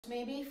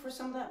maybe for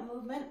some of that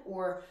movement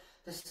or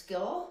the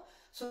skill.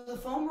 So the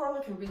foam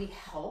roller can really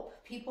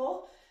help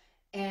people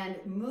and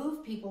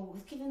move people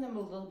with giving them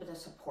a little bit of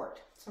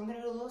support. So I'm going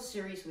to do a little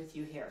series with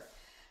you here.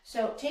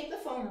 So take the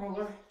foam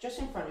roller just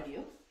in front of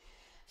you,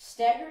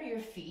 stagger your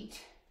feet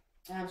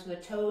so the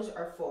toes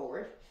are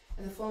forward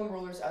and the foam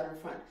roller is out in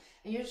front.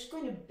 And you're just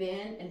going to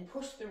bend and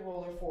push the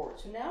roller forward.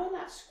 So now in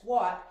that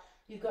squat,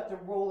 you've got the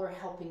roller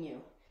helping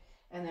you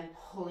and then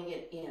pulling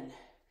it in.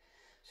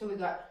 So we've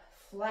got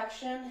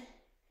flexion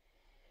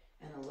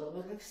and a little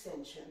bit of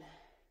extension.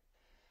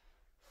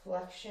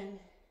 Flexion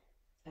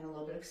and a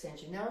little bit of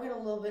extension. Now we're going to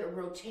a little bit of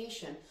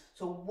rotation.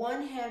 So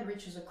one hand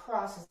reaches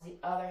across as the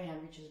other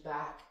hand reaches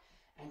back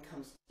and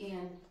comes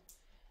in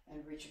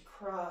and reach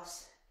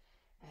across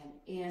and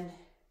in.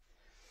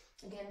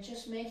 Again,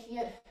 just making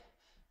it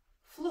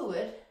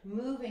fluid,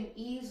 moving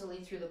easily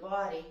through the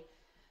body,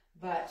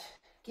 but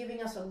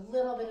giving us a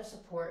little bit of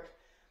support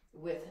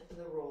with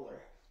the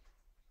roller.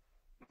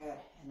 Good.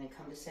 And then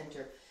come to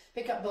center.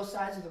 Pick up both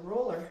sides of the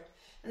roller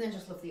and then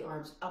just lift the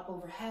arms up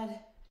overhead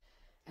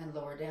and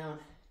lower down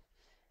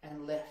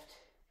and lift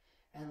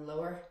and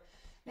lower.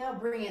 Now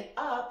bring it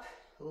up,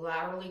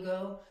 laterally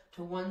go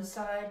to one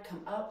side,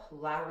 come up,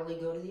 laterally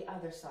go to the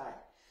other side.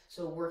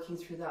 So working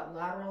through that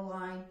lateral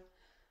line,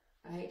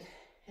 right?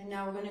 And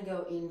now we're going to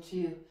go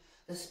into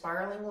the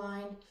spiraling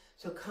line.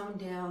 So come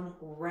down,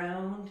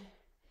 round,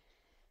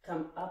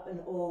 come up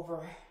and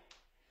over,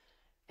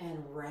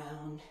 and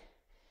round,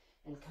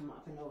 and come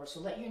up and over. So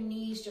let your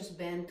knees just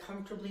bend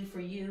comfortably for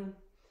you.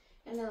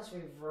 And then let's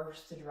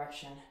reverse the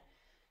direction.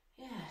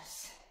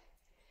 Yes.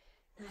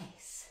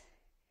 Nice.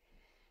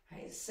 All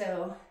right,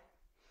 so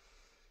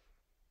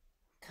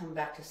come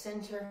back to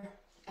center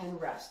and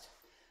rest.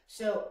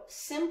 So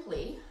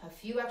simply a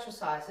few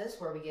exercises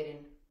where we get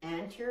in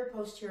anterior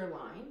posterior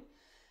line,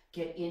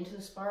 get into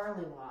the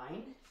spiraling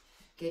line,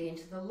 get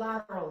into the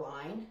lateral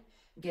line,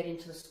 get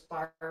into the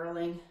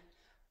spiraling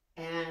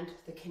and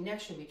the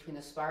connection between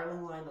the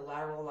spiraling line, the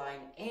lateral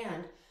line,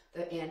 and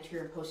the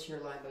anterior and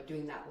posterior line by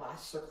doing that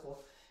last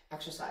circle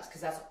exercise,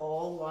 because that's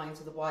all lines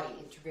of the body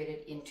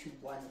integrated into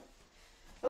one